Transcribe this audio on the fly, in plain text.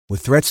With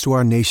threats to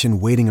our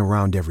nation waiting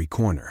around every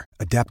corner,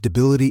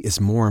 adaptability is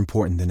more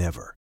important than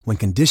ever. When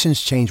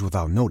conditions change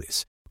without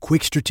notice,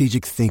 quick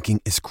strategic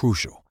thinking is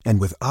crucial.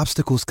 And with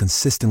obstacles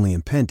consistently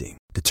impending,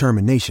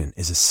 determination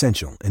is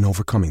essential in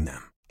overcoming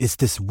them. It's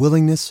this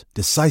willingness,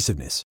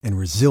 decisiveness, and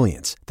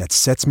resilience that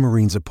sets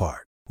Marines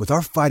apart. With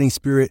our fighting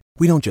spirit,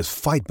 we don't just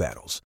fight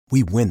battles,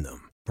 we win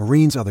them.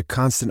 Marines are the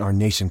constant our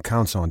nation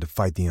counts on to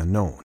fight the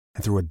unknown.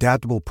 And through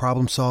adaptable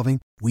problem solving,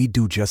 we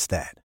do just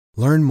that.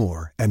 Learn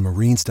more at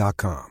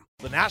marines.com.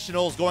 The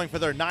Nationals going for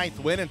their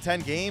 9th win in 10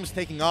 games,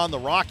 taking on the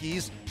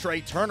Rockies.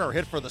 Trey Turner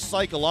hit for the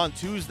cycle on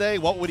Tuesday.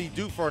 What would he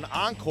do for an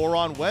encore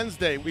on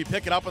Wednesday? We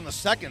pick it up in the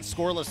second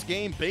scoreless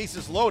game,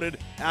 bases loaded.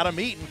 Adam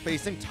Eaton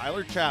facing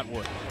Tyler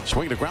Chatwood.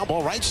 Swing to ground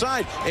ball right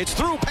side. It's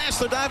through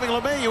past the diving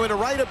LeMahieu into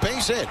right, a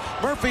base hit.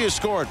 Murphy has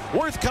scored.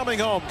 Worth coming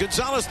home.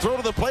 Gonzalez throw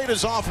to the plate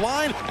is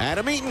offline.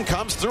 Adam Eaton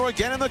comes through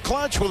again in the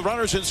clutch with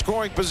runners in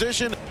scoring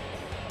position.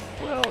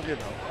 Well,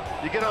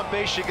 you get on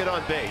base, you get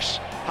on base.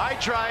 High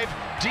drive,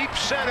 deep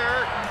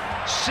center.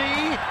 See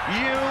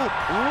you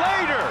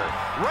later.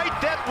 Write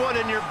that one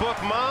in your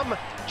book, Mom.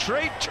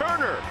 Trey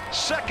Turner,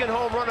 second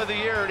home run of the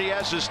year, and he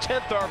has his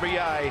 10th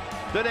RBI.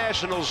 The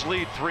Nationals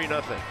lead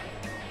 3-0.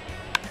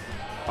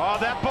 Oh,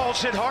 that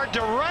ball's hit hard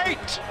to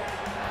right.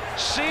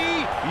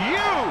 See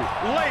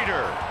you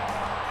later.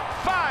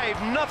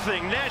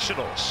 5-0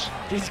 Nationals.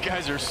 These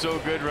guys are so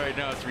good right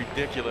now, it's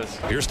ridiculous.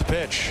 Here's the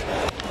pitch.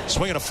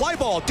 Swinging a fly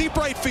ball, deep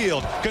right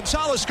field.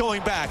 Gonzalez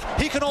going back.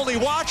 He can only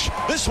watch.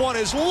 This one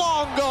is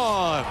long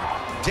gone.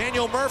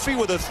 Daniel Murphy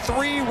with a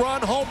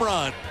 3-run home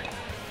run.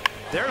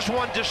 There's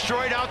one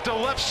destroyed out to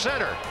left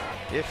center.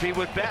 If he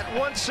would bat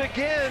once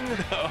again,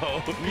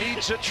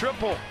 needs a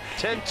triple.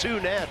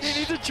 10-2 Nats. He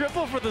needs a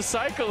triple for the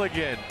cycle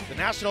again. The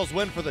Nationals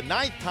win for the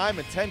 9th time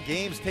in 10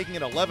 games, taking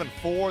it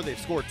 11-4. They've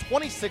scored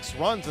 26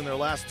 runs in their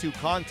last 2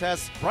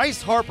 contests.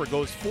 Bryce Harper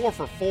goes 4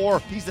 for 4.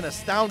 He's an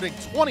astounding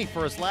 20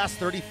 for his last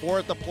 34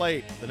 at the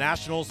plate. The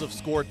Nationals have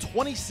scored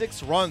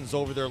 26 runs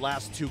over their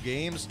last 2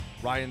 games.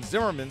 Ryan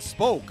Zimmerman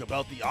spoke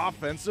about the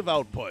offensive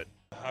output.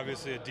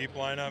 Obviously a deep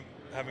lineup,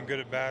 having good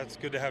at bats.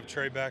 Good to have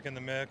Trey back in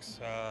the mix.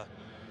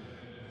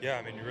 Yeah,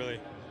 I mean, you really,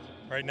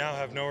 right now,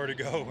 have nowhere to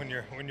go when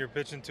you're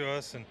pitching to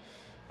us, and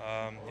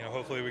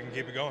hopefully we can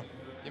keep it going.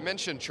 You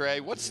mentioned Trey.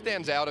 What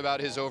stands out about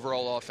his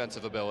overall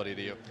offensive ability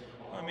to you?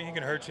 I mean, he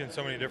can hurt you in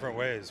so many different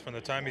ways. From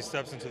the time he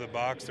steps into the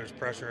box, there's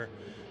pressure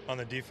on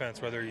the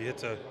defense. Whether he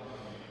hits a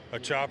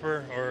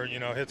chopper or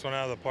hits one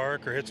out of the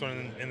park or hits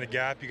one in the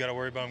gap, you got to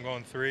worry about him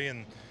going 3.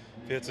 And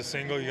if he hits a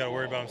single, you got to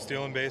worry about him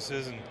stealing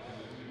bases. And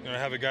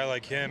have a guy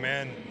like him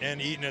and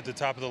Eaton at the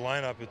top of the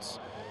lineup,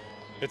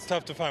 it's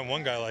tough to find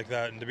one guy like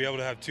that, and to be able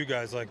to have 2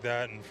 guys like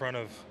that in front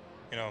of,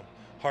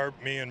 Harp,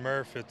 me, and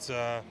Murph, it's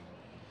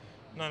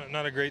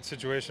not a great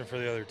situation for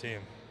the other team.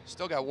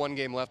 Still got 1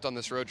 game left on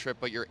this road trip,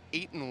 but you're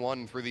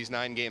 8-1 through these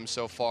 9 games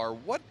so far.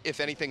 What, if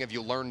anything, have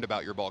you learned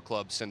about your ball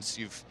club since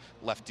you've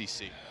left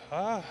DC?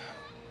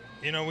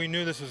 We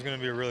knew this was going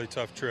to be a really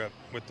tough trip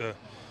with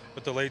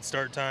the late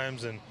start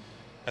times, and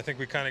I think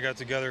we kind of got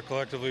together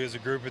collectively as a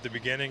group at the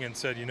beginning and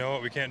said, you know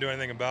what, we can't do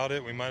anything about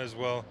it. We might as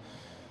well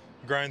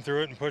grind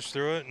through it and push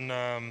through it,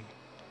 and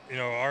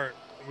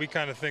we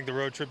kind of think the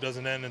road trip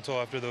doesn't end until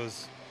after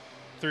those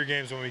 3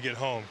 games when we get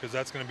home, because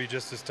that's going to be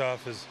just as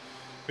tough as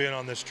being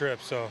on this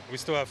trip. So we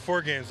still have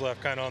 4 games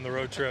left kind of on the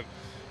road trip,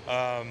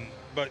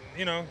 but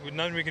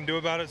nothing we can do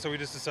about it, so we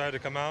just decided to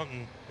come out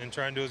and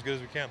try and do as good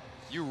as we can.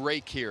 You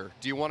rake here.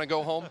 Do you want to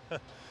go home?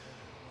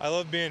 I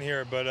love being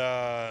here, but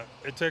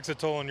it takes a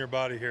toll on your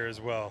body here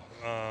as well.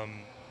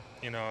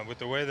 With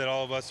the way that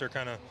all of us are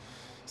kind of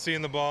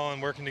seeing the ball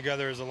and working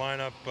together as a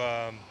lineup,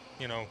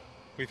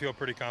 we feel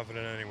pretty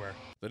confident anywhere.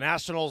 The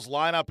Nationals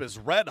lineup is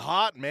red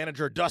hot.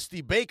 Manager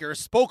Dusty Baker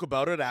spoke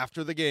about it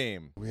after the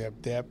game. We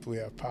have depth, we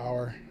have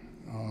power.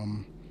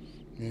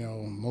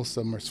 Most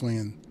of them are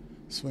swinging,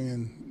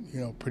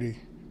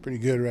 pretty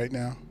good right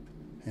now.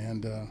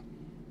 And,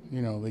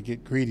 they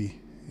get greedy,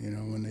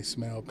 when they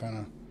smell kind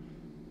of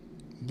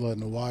blood in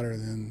the water,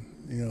 then,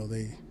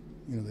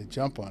 they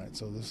jump on it.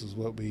 So this is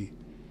what we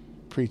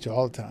preach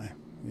all the time.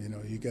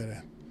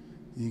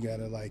 You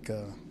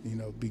gotta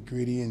be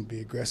greedy and be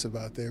aggressive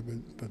out there,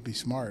 but be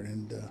smart,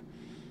 and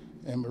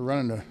we're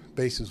running the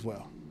bases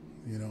well.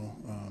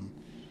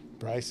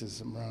 Bryce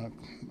has run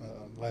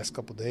last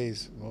couple of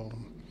days,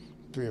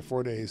 3 or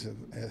 4 days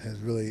has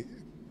really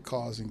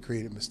caused and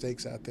created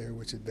mistakes out there,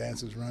 which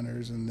advances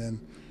runners, and then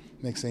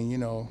next thing you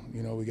know,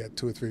 we got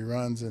 2 or 3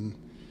 runs, and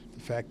the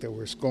fact that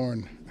we're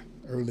scoring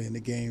early in the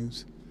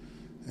games,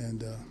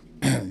 and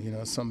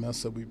something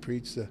else that we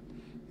preach to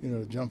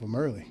jump them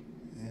early,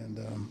 and.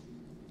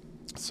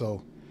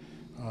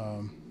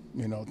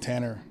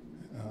 Tanner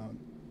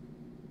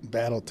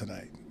battled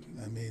tonight.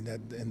 I mean,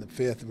 that in the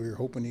 5th, we were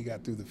hoping he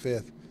got through the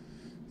 5th,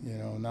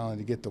 not only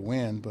to get the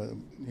win, but,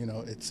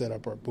 it set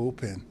up our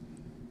bullpen.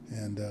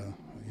 And,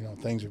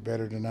 things are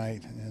better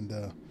tonight, and,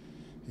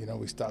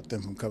 we stopped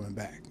them from coming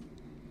back.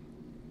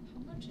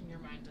 How much in your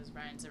mind does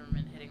Ryan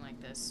Zimmerman hitting like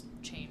this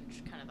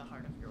change kind of the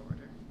heart of your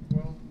order?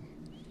 Well,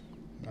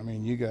 I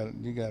mean, you got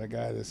a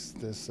guy this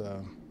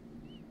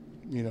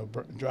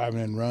driving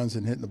in runs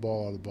and hitting the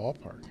ball out of the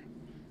ballpark.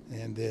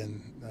 And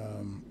then,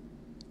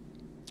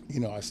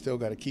 I still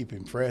got to keep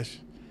him fresh.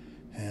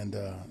 And,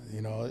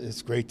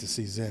 it's great to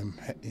see Zim,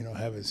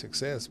 having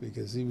success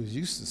because he was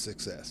used to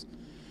success.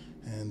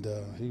 And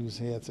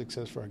he had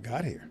success before I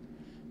got here.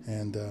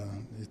 And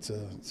it's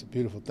a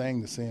beautiful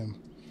thing to see him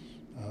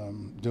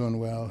doing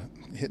well,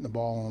 hitting the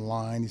ball on the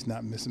line. He's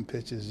not missing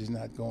pitches. He's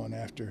not going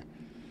after,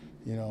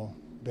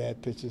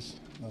 bad pitches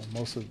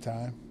most of the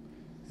time.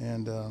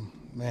 And,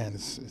 man,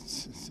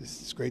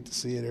 it's great to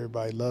see it.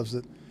 Everybody loves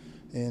it.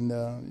 And,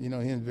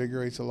 he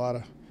invigorates a lot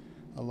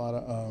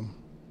of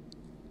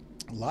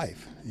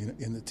life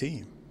in the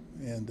team.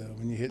 And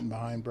when you're hitting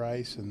behind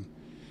Bryce and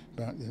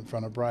in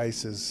front of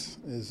Bryce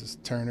is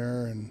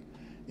Turner and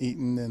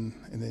Eaton and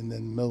then in the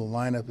middle of the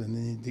lineup,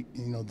 and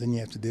then you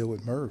have to deal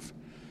with Merv.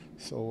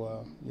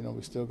 So,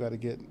 we still got to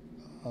get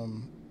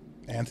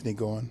Anthony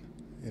going,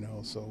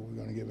 so we're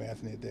going to give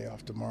Anthony a day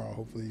off tomorrow.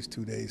 Hopefully these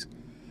 2 days,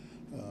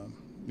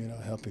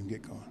 help him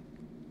get going.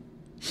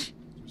 There's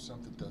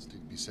something does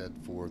need to be said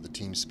for the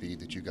team speed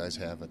that you guys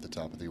have at the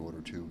top of the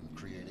order, too,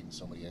 creating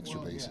so many extra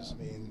bases.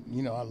 Yeah, I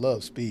mean, I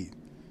love speed.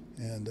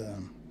 And,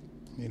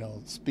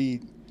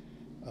 speed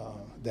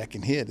that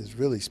can hit is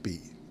really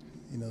speed.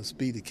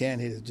 Speed that can't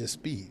hit is just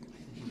speed.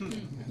 You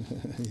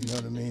know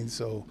what I mean?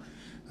 So,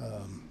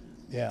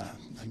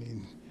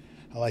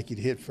 I like you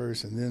to hit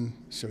first and then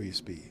show your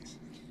speed.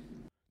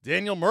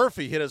 Daniel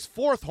Murphy hit his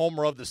 4th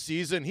homer of the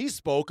season. He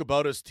spoke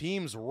about his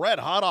team's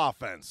red-hot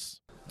offense.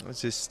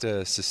 It's just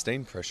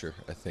sustained pressure,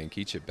 I think.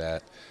 Each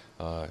at-bat,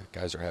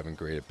 guys are having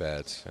great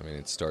at-bats. I mean,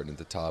 it's starting at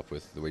the top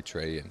with the way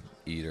Trey and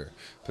Eat are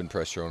putting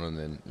pressure on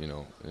them.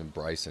 Then, and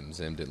Bryce and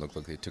Zim didn't look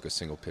like they took a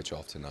single pitch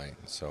off tonight.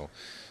 So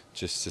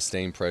just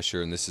sustained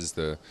pressure, and this is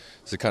the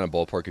kind of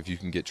ballpark, if you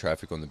can get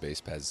traffic on the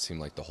base paths, it seemed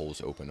like the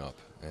holes open up.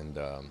 And,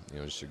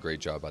 just a great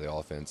job by the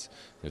offense.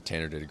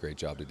 Tanner did a great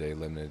job today,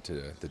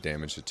 limited the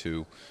damage to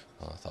 2.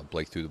 I thought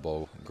Blake threw the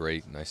ball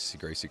great. Nice to see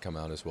Gracie come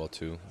out as well,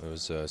 too.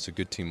 It's a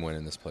good team win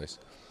in this place.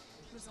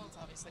 Results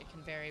obviously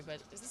can vary, but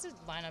is this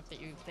a lineup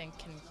that you think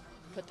can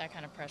put that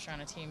kind of pressure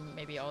on a team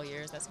maybe all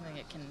year? Is that something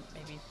it can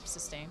maybe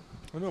sustain?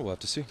 I don't know. We'll have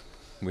to see.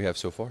 We have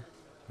so far.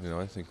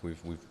 I think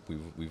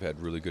we've had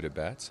really good at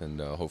bats,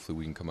 and hopefully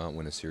we can come out and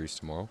win a series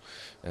tomorrow,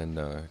 and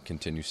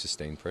continue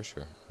sustained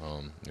pressure.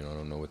 I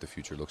don't know what the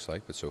future looks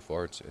like, but so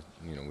far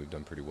we've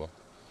done pretty well.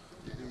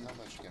 How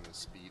much can the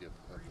speed of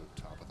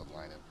the top of the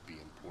lineup be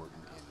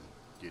important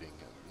in getting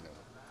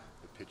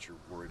the pitcher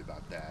worried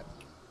about that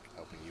and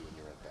helping you in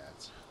your at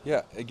bats?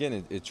 Yeah,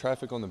 again, it's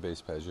traffic on the base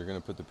paths. You're going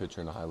to put the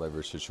pitcher in a high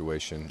leverage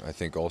situation. I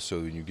think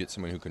also when you get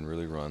someone who can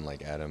really run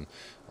like Adam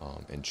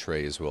and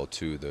Trey as well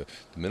too, the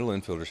middle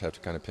infielders have to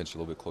kind of pinch a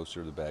little bit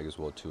closer to the bag as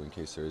well too in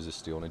case there is a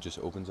steal, and it just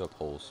opens up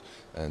holes.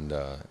 And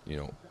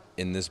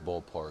in this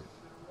ballpark,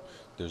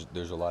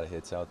 there's a lot of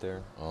hits out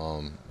there,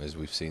 as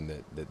we've seen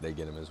that they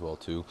get them as well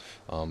too.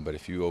 But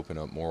if you open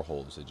up more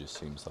holes, it just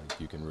seems like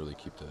you can really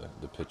keep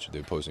the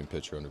opposing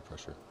pitcher under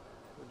pressure.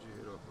 What did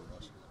you hit off for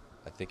Russell?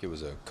 I think it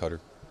was a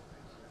cutter.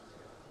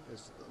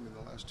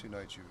 The last 2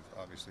 nights you've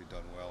obviously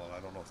done well, and I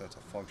don't know if that's a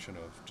function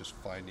of just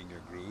finding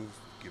your groove,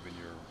 given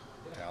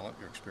your talent,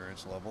 your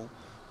experience level,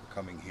 or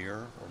coming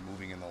here, or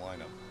moving in the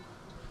lineup.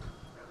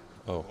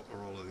 Oh.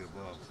 Or all of the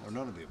above, or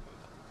none of the above.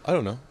 I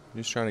don't know. I'm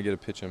just trying to get a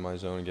pitch in my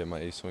zone and get my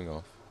ace swing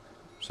off.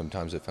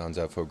 Sometimes it finds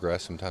out for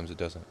grass, sometimes it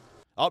doesn't.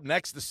 Up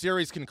next, the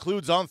series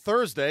concludes on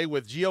Thursday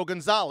with Gio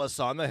Gonzalez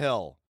on the hill.